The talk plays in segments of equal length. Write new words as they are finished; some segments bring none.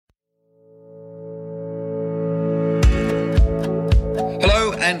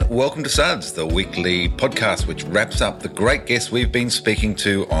And welcome to Suds, the weekly podcast which wraps up the great guests we've been speaking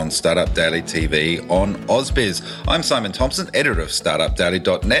to on Startup Daily TV on AusBiz. I'm Simon Thompson, editor of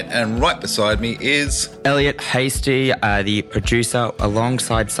StartupDaily.net, and right beside me is... Elliot Hasty, the producer,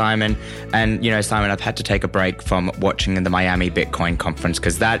 alongside Simon. And, you know, Simon, I've had to take a break from watching the Miami Bitcoin conference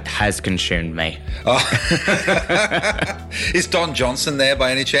because that has consumed me. Oh. Is Don Johnson there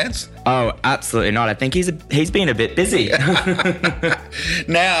by any chance? Oh, absolutely not. I think he's been a bit busy.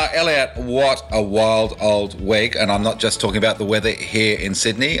 Now, Elliot, what a wild old week. And I'm not just talking about the weather here in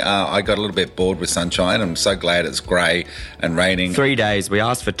Sydney. I got a little bit bored with sunshine. I'm so glad it's grey and raining. 3 days. We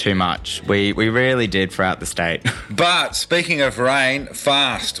asked for too much. We really did throughout the state. But speaking of rain,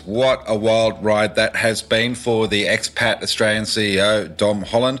 fast. What a wild ride that has been for the expat Australian CEO, Dom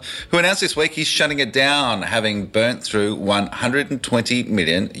Holland, who announced this week he's shutting it down, having burnt through $120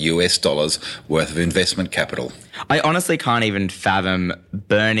 million worth of investment capital. I honestly can't even fathom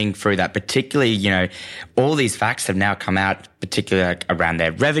burning through that, particularly, you know, all these facts have now come out, particularly like around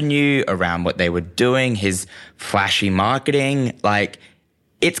their revenue, around what they were doing, his flashy marketing, like...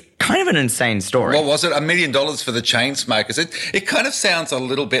 It's kind of an insane story. What was it? $1 million for the chain smokers. It kind of sounds a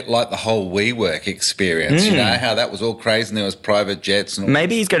little bit like the whole WeWork experience, you know, how that was all crazy and there was private jets. And all.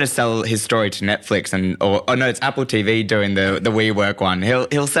 Maybe he's going to sell his story to Netflix or no, it's Apple TV doing the WeWork one.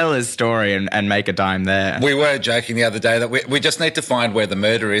 He'll sell his story and make a dime there. We were joking the other day that we just need to find where the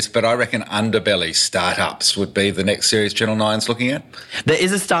murder is, but I reckon Underbelly Startups would be the next series Channel 9's looking at. There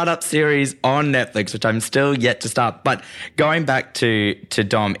is a startup series on Netflix, which I'm still yet to start. But going back to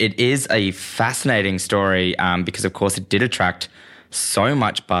Dom, it is a fascinating story because, of course, it did attract so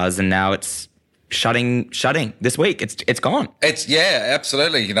much buzz, and now it's shutting this week. It's gone. Yeah,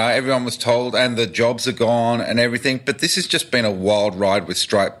 absolutely. You know, everyone was told, and the jobs are gone and everything. But this has just been a wild ride with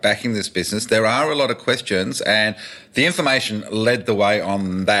Stripe backing this business. There are a lot of questions, and the information led the way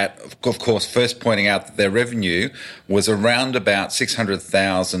on that. Of course, first pointing out that their revenue was around about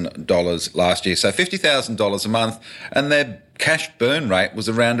 $600,000 last year, so $50,000 a month, and their cash burn rate was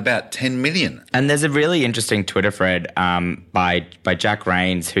around about 10 million. And there's a really interesting Twitter thread by Jack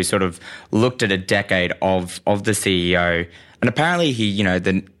Rains, who sort of looked at a decade of the CEO, and apparently he, you know,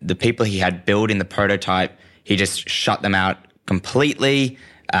 the people he had built in the prototype, he just shut them out completely.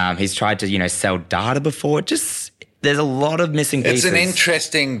 He's tried to, you know, sell data before. There's a lot of missing pieces. It's an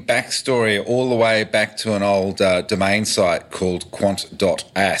interesting backstory all the way back to an old domain site called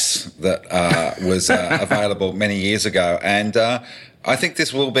quant.as that was available many years ago. And I think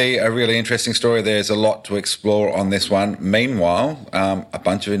this will be a really interesting story. There's a lot to explore on this one. Meanwhile, a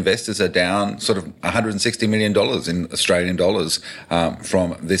bunch of investors are down sort of $160 million in Australian dollars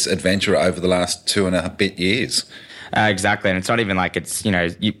from this adventure over the last 2.5 years. Exactly. And it's not even like it's, you know,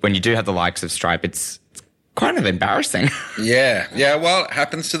 when you do have the likes of Stripe, it's kind of embarrassing. Yeah, well, it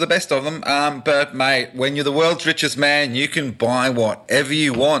happens to the best of them. But, mate, when you're the world's richest man, you can buy whatever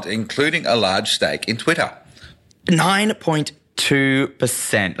you want, including a large stake in Twitter.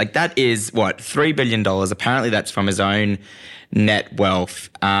 9.2%. Like, that is, what, $3 billion? Apparently that's from his own net wealth.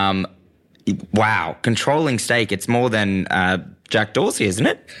 Wow. Controlling stake. It's more than Jack Dorsey, isn't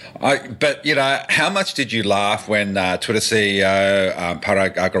it? But, you know, how much did you laugh when Twitter CEO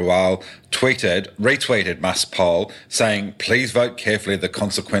Parag Agrawal retweeted Musk's poll saying, please vote carefully, the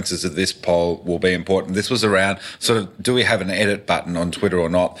consequences of this poll will be important. This was around sort of, do we have an edit button on Twitter or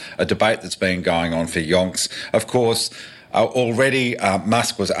not? A debate that's been going on for yonks. Of course, already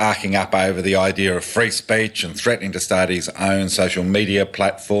Musk was arcing up over the idea of free speech and threatening to start his own social media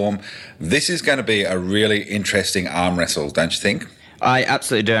platform. This is going to be a really interesting arm wrestle, don't you think? I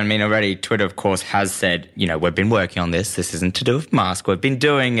absolutely do. I mean, already Twitter, of course, has said, you know, we've been working on this. This isn't to do with Musk. We've been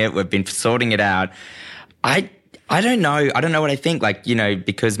doing it. We've been sorting it out. I don't know. I don't know what I think. Like, you know,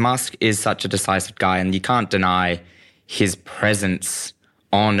 because Musk is such a decisive guy and you can't deny his presence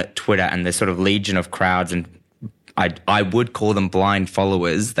on Twitter and the sort of legion of crowds, and I would call them blind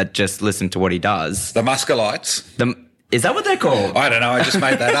followers that just listen to what he does. The Muskalites. Is that what they're called? I don't know. I just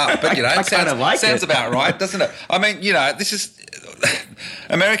made that up. But, you know, it sounds it. about right, doesn't it? I mean, you know, this is...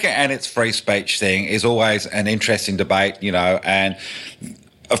 America and its free speech thing is always an interesting debate, you know, and...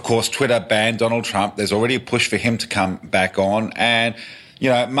 Of course, Twitter banned Donald Trump. There's already a push for him to come back on. And, you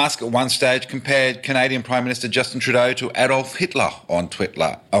know, Musk at one stage compared Canadian Prime Minister Justin Trudeau to Adolf Hitler on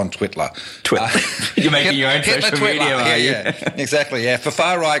Twitter. You're making your own social media, are you? Yeah, exactly, yeah. For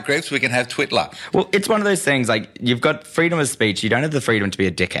far-right groups, we can have Twitter. Well, it's one of those things, like, you've got freedom of speech. You don't have the freedom to be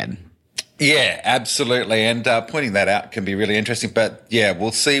a dickhead. Yeah, absolutely. And pointing that out can be really interesting. But yeah,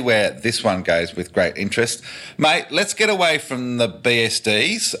 we'll see where this one goes with great interest. Mate, let's get away from the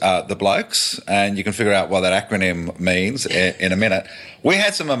BSDs, the blokes, and you can figure out what that acronym means in a minute. We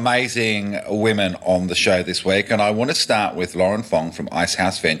had some amazing women on the show this week, and I want to start with Lauren Fong from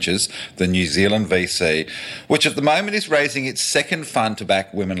Icehouse Ventures, the New Zealand VC, which at the moment is raising its second fund to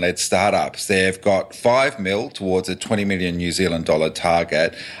back women-led startups. They've got 5 mil towards a 20 million New Zealand dollar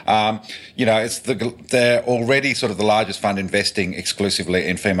target. They're already sort of the largest fund investing exclusively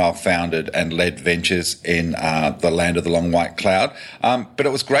in female-founded and led ventures in the land of the long white cloud. But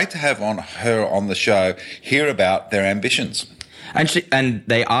it was great to have her on the show, hear about their ambitions. And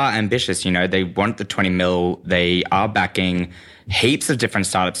they are ambitious, they want the 20 mil. They are backing heaps of different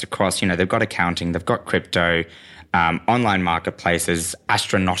startups across, they've got accounting, they've got crypto, online marketplaces,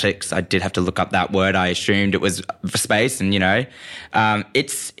 astronautics. I did have to look up that word. I assumed it was for space, and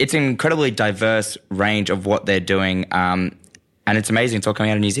it's an incredibly diverse range of what they're doing. And it's amazing. It's all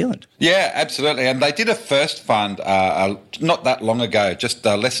coming out of New Zealand. Yeah, absolutely. And they did a first fund not that long ago, just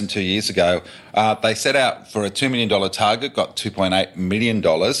less than 2 years ago. They set out for a $2 million target, got $2.8 million.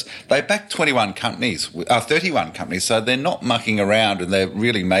 They backed 31 companies, so they're not mucking around and they're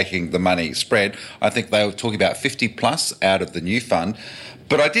really making the money spread. I think they were talking about 50 plus out of the new fund.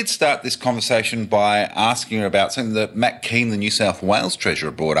 But I did start this conversation by asking her about something that Matt Keane, the New South Wales Treasurer,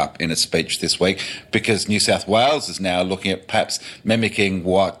 brought up in a speech this week, because New South Wales is now looking at perhaps mimicking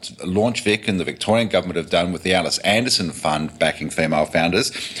what LaunchVic and the Victorian government have done with the Alice Anderson Fund backing female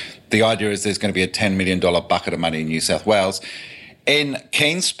founders. The idea is there's going to be a $10 million bucket of money in New South Wales. In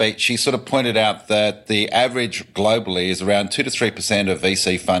Keane's speech, she sort of pointed out that the average globally is around 2 to 3% of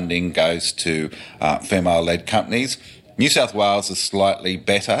VC funding goes to female-led companies. New South Wales is slightly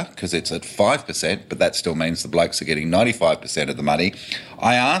better because it's at 5%, but that still means the blokes are getting 95% of the money.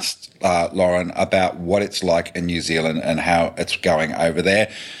 I asked Lauren about what it's like in New Zealand and how it's going over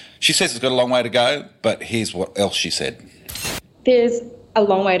there. She says it's got a long way to go, but here's what else she said. There's a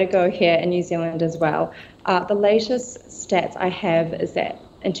long way to go here in New Zealand as well. The latest stats I have is that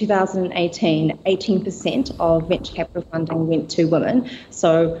in 2018, 18% of venture capital funding went to women.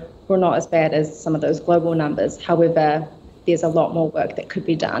 So we're not as bad as some of those global numbers. However, there's a lot more work that could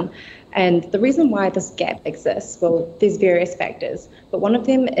be done. And the reason why this gap exists, well, there's various factors, but one of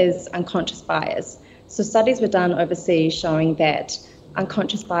them is unconscious bias. So studies were done overseas showing that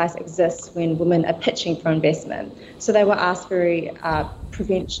unconscious bias exists when women are pitching for investment. So they were asked very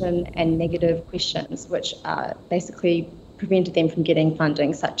prevention and negative questions, which basically prevented them from getting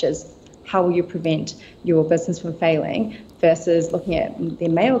funding, such as how will you prevent your business from failing, versus looking at their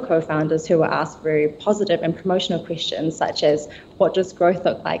male co-founders who were asked very positive and promotional questions, such as what does growth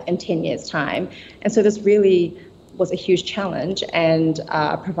look like in 10 years' time? And so this really was a huge challenge and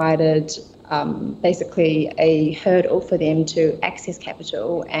provided basically a hurdle for them to access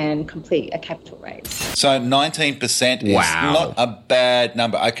capital and complete a capital raise. So 19% is not a bad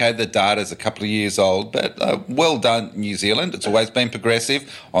number. Okay, the data's a couple of years old, but well done, New Zealand. It's always been progressive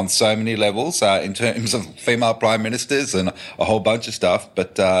on so many levels in terms of female prime ministers and a whole bunch of stuff.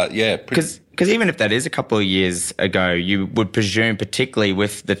 But Because even if that is a couple of years ago, you would presume, particularly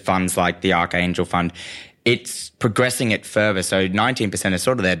with the funds like the Archangel Fund, it's progressing it further. So 19% is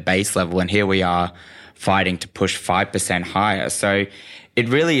sort of their base level, and here we are fighting to push 5% higher. So it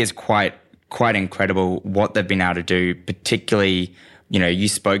really is quite incredible what they've been able to do, particularly, you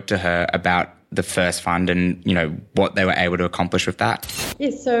spoke to her about the first fund and, what they were able to accomplish with that.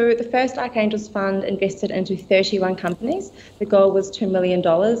 Yes, so the first Archangels Fund invested into 31 companies. The goal was $2 million,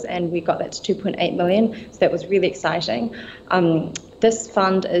 and we got that to $2.8 million, so that was really exciting. This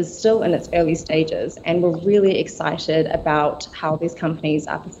fund is still in its early stages, and we're really excited about how these companies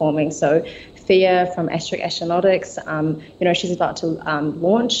are performing. So Thea from Astronautics, she's about to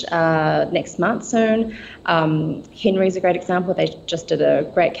launch next month soon. Henry's a great example. They just did a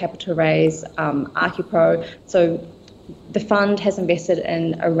great capital raise, ArchiPro. So the fund has invested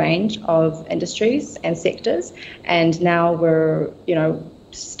in a range of industries and sectors, and now we're,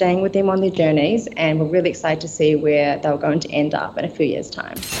 staying with them on their journeys, and we're really excited to see where they're going to end up in a few years'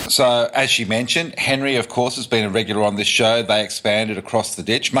 time. So, as she mentioned, Henry, of course, has been a regular on this show. They expanded across the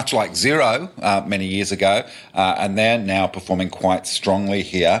ditch, much like Xero many years ago, and they're now performing quite strongly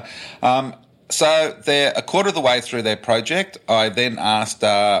here. So they're a quarter of the way through their project. I then asked,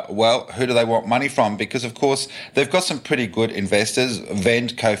 who do they want money from? Because, of course, they've got some pretty good investors.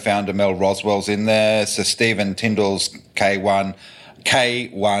 Vend co-founder Mel Roswell's in there. Sir Stephen Tyndall's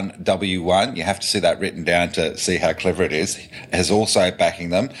K1W1, you have to see that written down to see how clever it is also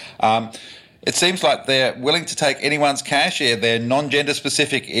backing them. It seems like they're willing to take anyone's cash. Yeah, they're non-gender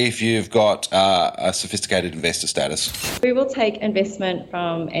specific if you've got a sophisticated investor status. We will take investment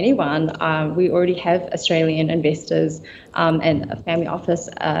from anyone. We already have Australian investors and a family office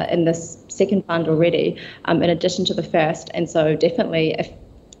in this second fund already, in addition to the first. And so definitely if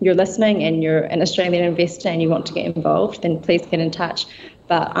you're listening and you're an Australian investor and you want to get involved, then please get in touch.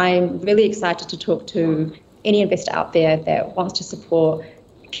 But I'm really excited to talk to any investor out there that wants to support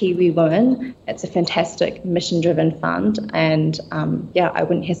Kiwi women. It's a fantastic mission-driven fund, and I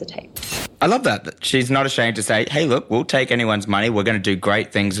wouldn't hesitate. I love that. She's not ashamed to say, hey, look, we'll take anyone's money. We're going to do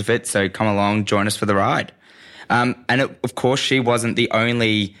great things with it, so come along, join us for the ride. Of course, she wasn't the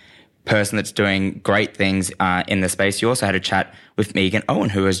only person that's doing great things in the space. You also had a chat with Megan Owen,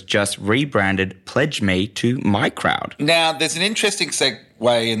 who has just rebranded Pledge Me to My Crowd. Now, there's an interesting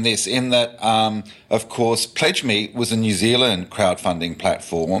segue in this, in that, of course, Pledge Me was a New Zealand crowdfunding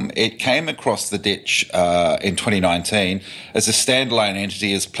platform. It came across the ditch in 2019 as a standalone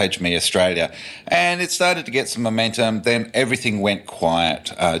entity as Pledge Me Australia, and it started to get some momentum. Then everything went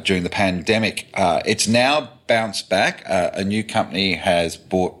quiet during the pandemic. It's now bounced back. A new company has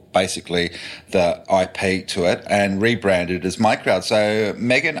bought basically the IP to it and rebranded as MyCrowd. So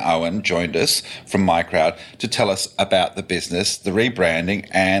Megan Owen joined us from MyCrowd to tell us about the business, the rebranding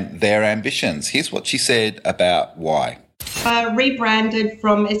and their ambitions. Here's what she said about why. Rebranded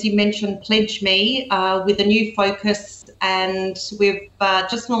from, as you mentioned, Pledge Me with a new focus, and we've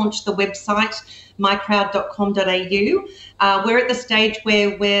just launched the website mycrowd.com.au. We're at the stage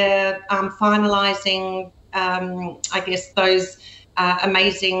where we're finalising, those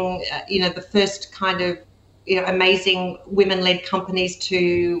amazing, the first kind of, amazing women-led companies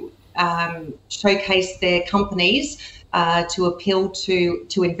to showcase their companies, to appeal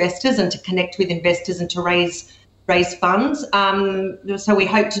to investors and to connect with investors and to raise funds. So we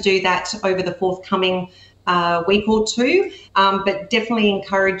hope to do that over the forthcoming week or two, but definitely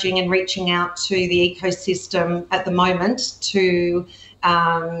encouraging and reaching out to the ecosystem at the moment to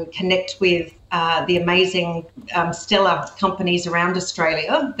connect with the amazing stellar companies around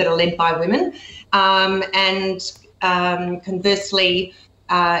Australia that are led by women, and conversely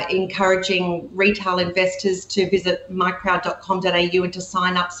encouraging retail investors to visit mycrowd.com.au and to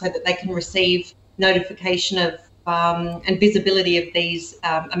sign up so that they can receive notification of and visibility of these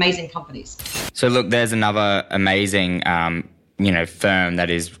amazing companies. So look, there's another amazing firm that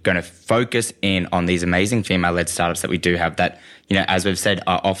is going to focus in on these amazing female-led startups that we do have that, as we've said,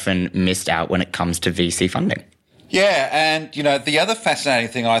 are often missed out when it comes to VC funding. Yeah, and, the other fascinating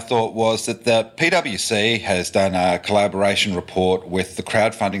thing I thought was that the PwC has done a collaboration report with the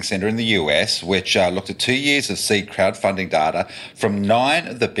Crowdfunding Center in the US, which looked at 2 years of seed crowdfunding data from 9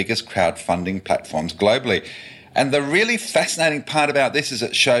 of the biggest crowdfunding platforms globally. And the really fascinating part about this is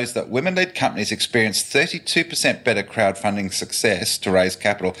it shows that women-led companies experience 32% better crowdfunding success to raise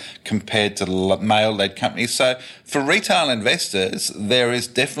capital compared to male-led companies. So for retail investors, there is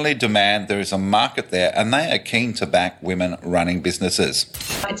definitely demand, there is a market there, and they are keen to back women running businesses.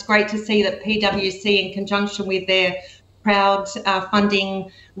 It's great to see that PwC, in conjunction with their crowdfunding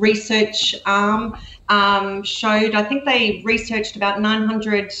research arm, showed, I think they researched about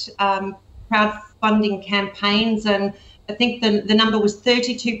 900 crowdfunding campaigns, and I think the number was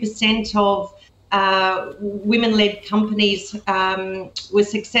 32% of women-led companies were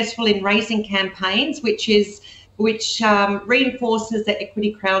successful in raising campaigns, which reinforces that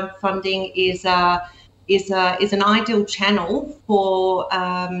equity crowdfunding is an ideal channel for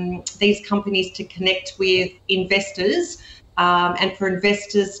these companies to connect with investors, and for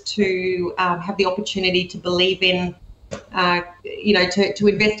investors to have the opportunity to believe in, to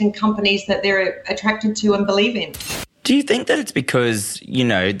invest in companies that they're attracted to and believe in. Do you think that it's because,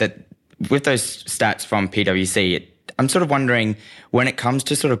 that with those stats from PwC, I'm sort of wondering, when it comes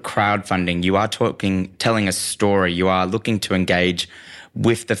to sort of crowdfunding, you are telling a story, you are looking to engage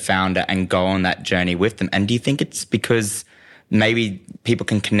with the founder and go on that journey with them. And do you think it's because maybe people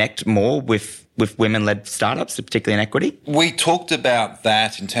can connect more with women-led startups, particularly in equity? We talked about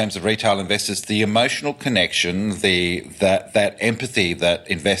that in terms of retail investors. The emotional connection, that empathy that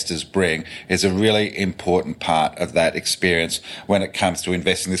investors bring is a really important part of that experience when it comes to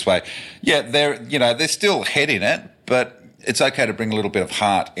investing this way. Yeah, they're still head in it, but it's okay to bring a little bit of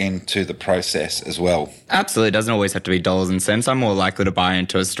heart into the process as well. Absolutely. It doesn't always have to be dollars and cents. I'm more likely to buy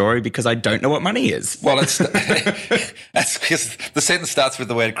into a story because I don't know what money is. Well, that's because the sentence starts with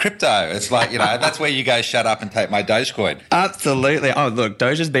the word crypto. It's like, that's where you go, shut up and take my Dogecoin. Absolutely. Oh, look,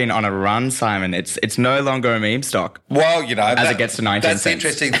 Doge has been on a run, Simon. It's no longer a meme stock. Well, as it gets to 19 cents. That's the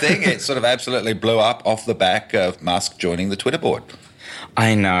interesting thing. It sort of absolutely blew up off the back of Musk joining the Twitter board.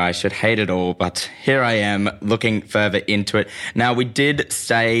 I know, I should hate it all, but here I am looking further into it. Now, we did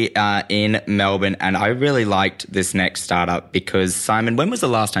stay in Melbourne, and I really liked this next startup because, Simon, when was the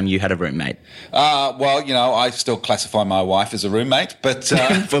last time you had a roommate? Well, I still classify my wife as a roommate, but...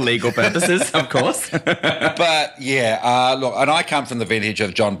 For legal purposes, of course. But, yeah, look, and I come from the vintage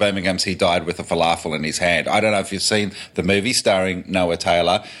of John Birmingham's He Died with a Falafel in his hand. I don't know if you've seen the movie starring Noah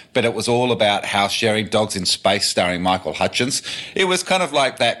Taylor, but it was all about house sharing, Dogs in Space starring Michael Hutchence. It was kind of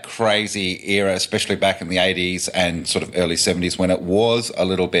like that crazy era, especially back in the 80s and sort of early 70s when it was a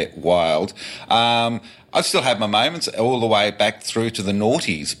little bit wild. I've still had my moments all the way back through to the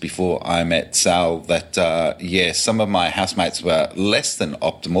noughties before I met Sal that, some of my housemates were less than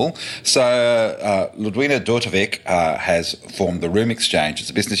optimal. So Ludwina Dortovic has formed the Room Exchange. It's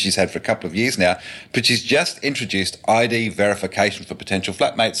a business she's had for a couple of years now, but she's just introduced ID verification for potential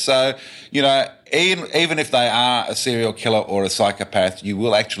flatmates. So, even if they are a serial killer or a psychopath, you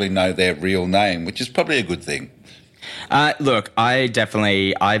will actually know their real name, which is probably a good thing. Look, I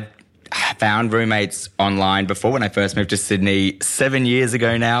found roommates online before when I first moved to Sydney 7 years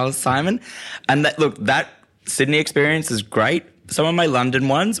ago now, Simon. And that Sydney experience is great. Some of my London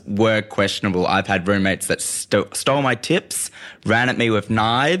ones were questionable. I've had roommates that stole my tips, ran at me with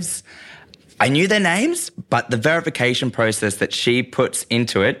knives. I knew their names, but the verification process that she puts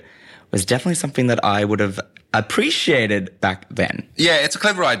into it was definitely something that I would have appreciated back then. Yeah, it's a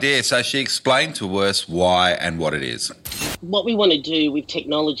clever idea. So she explained to us why and what it is. What we want to do with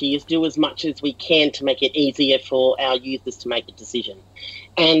technology is do as much as we can to make it easier for our users to make a decision.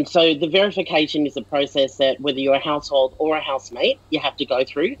 And so the verification is a process that whether you're a household or a housemate, you have to go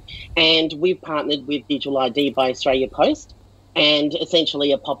through. And we've partnered with Digital ID by Australia Post. And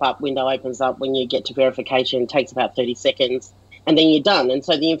essentially a pop-up window opens up when you get to verification. It takes about 30 seconds. And then you're done. And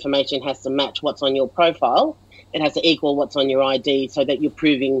so the information has to match what's on your profile. It has to equal what's on your ID so that you're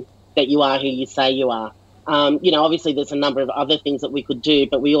proving that you are who you say you are. Obviously there's a number of other things that we could do,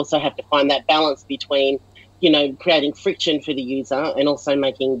 but we also have to find that balance between, creating friction for the user and also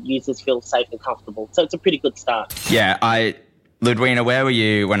making users feel safe and comfortable. So it's a pretty good start. Yeah, Ludwina, where were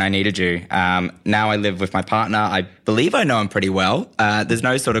you when I needed you? Now I live with my partner. I believe I know him pretty well. There's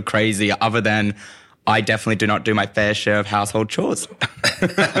no sort of crazy other than I definitely do not do my fair share of household chores.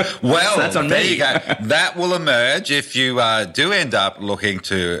 Well, so that's on there me. You go. That will emerge if you do end up looking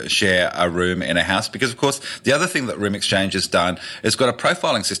to share a room in a house, because, of course, the other thing that Room Exchange has done is got a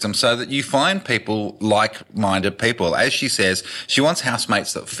profiling system so that you find people, like-minded people. As she says, she wants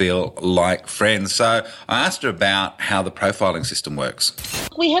housemates that feel like friends. So I asked her about how the profiling system works.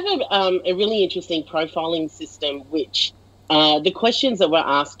 We have a really interesting profiling system which... the questions that we're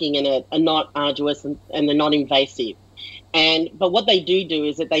asking in it are not arduous and they're not invasive. But what they do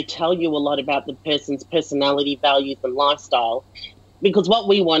is that they tell you a lot about the person's personality, values and lifestyle. Because what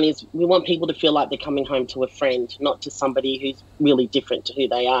we want is we want people to feel like they're coming home to a friend, not to somebody who's really different to who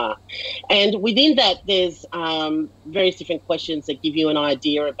they are. And within that, there's various different questions that give you an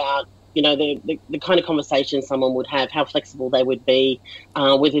idea about the kind of conversation someone would have, how flexible they would be,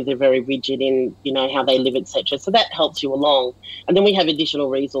 whether they're very rigid in, how they live, etc. So that helps you along. And then we have additional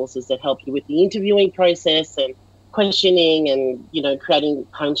resources that help you with the interviewing process and questioning and, creating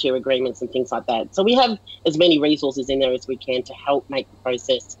home share agreements and things like that. So we have as many resources in there as we can to help make the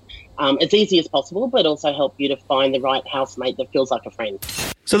process as easy as possible, but also help you to find the right housemate that feels like a friend.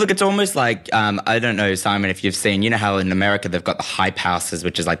 So look, it's almost like, I don't know, Simon, if you've seen, how in America they've got the hype houses,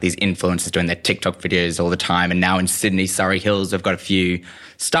 which is like these influencers doing their TikTok videos all the time. And now in Sydney, Surrey Hills, they've got a few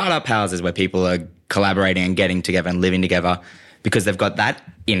startup houses where people are collaborating and getting together and living together because they've got that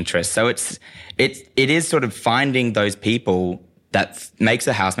interest. So it is sort of finding those people that makes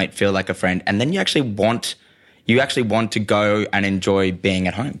a housemate feel like a friend. And then you actually want to go and enjoy being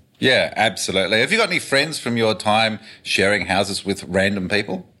at home. Yeah, absolutely. Have you got any friends from your time sharing houses with random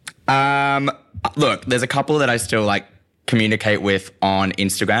people? Look, there's a couple that I still communicate with on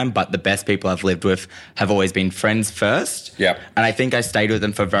Instagram, but the best people I've lived with have always been friends first. Yep. And I think I stayed with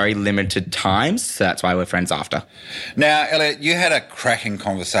them for very limited times, so that's why we're friends after. Now, Elliot, you had a cracking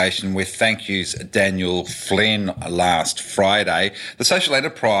conversation with Thankyou's Daniel Flynn last Friday. The social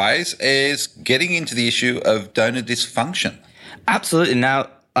enterprise is getting into the issue of donor dysfunction. Absolutely. Now,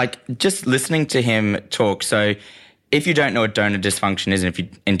 just listening to him talk, so if you don't know what donor dysfunction is, and if you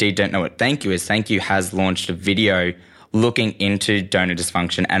indeed don't know what Thankyou is, Thankyou has launched a video looking into donor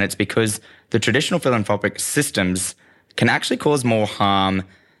dysfunction, and it's because the traditional philanthropic systems can actually cause more harm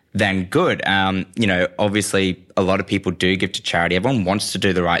than good. Obviously, a lot of people do give to charity. Everyone wants to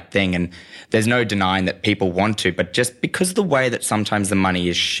do the right thing, and there's no denying that people want to, but just because of the way that sometimes the money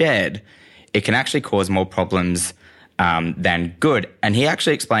is shared, it can actually cause more problems than good. And he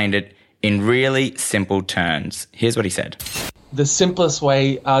actually explained it in really simple terms. Here's what he said. The simplest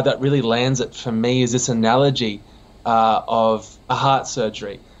way that really lands it for me is this analogy of a heart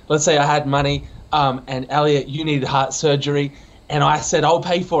surgery. Let's say I had money and Elliot, you needed heart surgery, and I said, I'll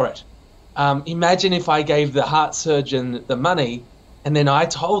pay for it. Imagine if I gave the heart surgeon the money and then I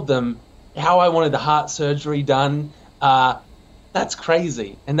told them how I wanted the heart surgery done. That's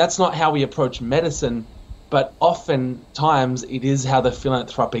crazy. And that's not how we approach medicine, but oftentimes it is how the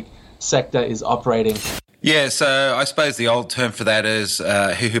philanthropic sector is operating. Yeah, so I suppose the old term for that is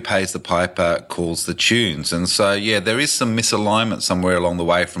he who pays the piper calls the tunes. And so, yeah, there is some misalignment somewhere along the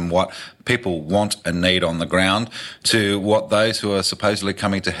way from what people want and need on the ground to what those who are supposedly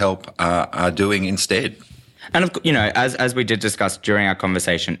coming to help are doing instead. And, as we did discuss during our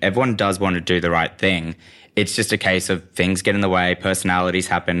conversation, everyone does want to do the right thing. It's just a case of things get in the way, personalities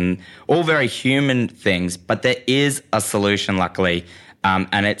happen, all very human things, but there is a solution, luckily.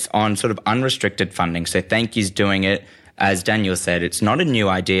 And it's on sort of unrestricted funding. So Thankyou's doing it. As Daniel said, it's not a new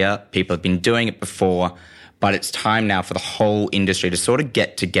idea. People have been doing it before, but it's time now for the whole industry to sort of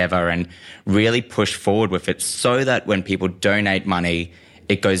get together and really push forward with it so that when people donate money,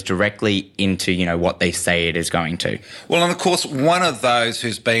 it goes directly into, what they say it is going to. Well, and of course, one of those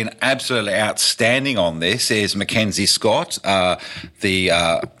who's been absolutely outstanding on this is Mackenzie Scott,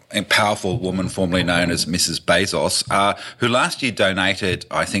 the powerful woman formerly known as Mrs. Bezos, who last year donated,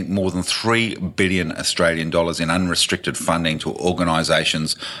 I think, more than 3 billion Australian dollars in unrestricted funding to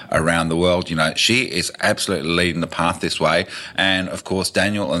organisations around the world. She is absolutely leading the path this way. And, of course,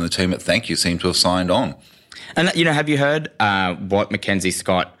 Daniel and the team at Thankyou seem to have signed on. And, have you heard what Mackenzie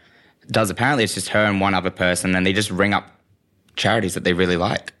Scott does? Apparently it's just her and one other person, and they just ring up charities that they really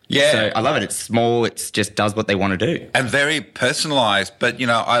like. Yeah. So I love it. It's small. It just does what they want to do. And very personalised. But,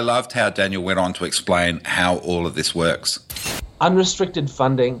 I loved how Daniel went on to explain how all of this works. Unrestricted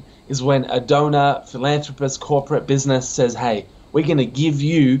funding is when a donor, philanthropist, corporate business says, hey, we're going to give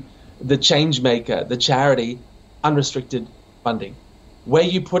you, the change maker, the charity, unrestricted funding. Where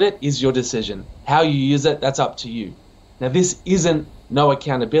you put it is your decision. How you use it, that's up to you. Now, this isn't no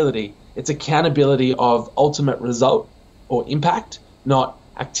accountability. It's accountability of ultimate result or impact, not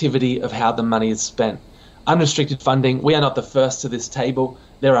activity of how the money is spent. Unrestricted funding, we are not the first to this table.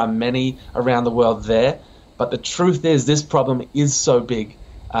 There are many around the world there. But the truth is this problem is so big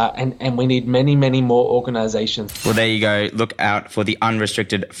and we need many, many more organisations. Well, there you go. Look out for the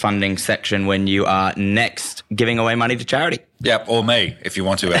unrestricted funding section when you are next giving away money to charity. Yep, or me, if you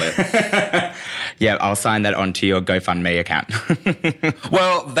want to, Elliot. Yeah, I'll sign that onto your GoFundMe account.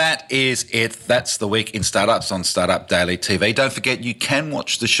 Well, that is it. That's the week in startups on Startup Daily TV. Don't forget, you can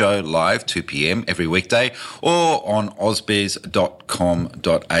watch the show live 2 p.m. every weekday or on ausbiz.com.au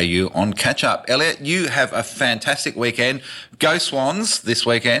on Catch Up. Elliot, you have a fantastic weekend. Go Swans this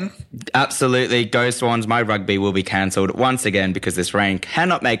weekend. Absolutely. Go Swans. My rugby will be cancelled once again because this rain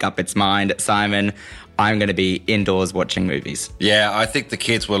cannot make up its mind. Simon, I'm going to be indoors watching movies. Yeah, I think the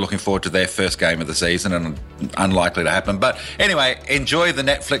kids were looking forward to their first game of the season and unlikely to happen. But anyway, enjoy the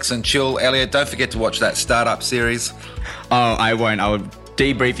Netflix and chill. Elliot, don't forget to watch that startup series. Oh, I won't. I'll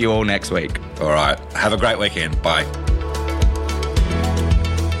debrief you all next week. All right. Have a great weekend. Bye.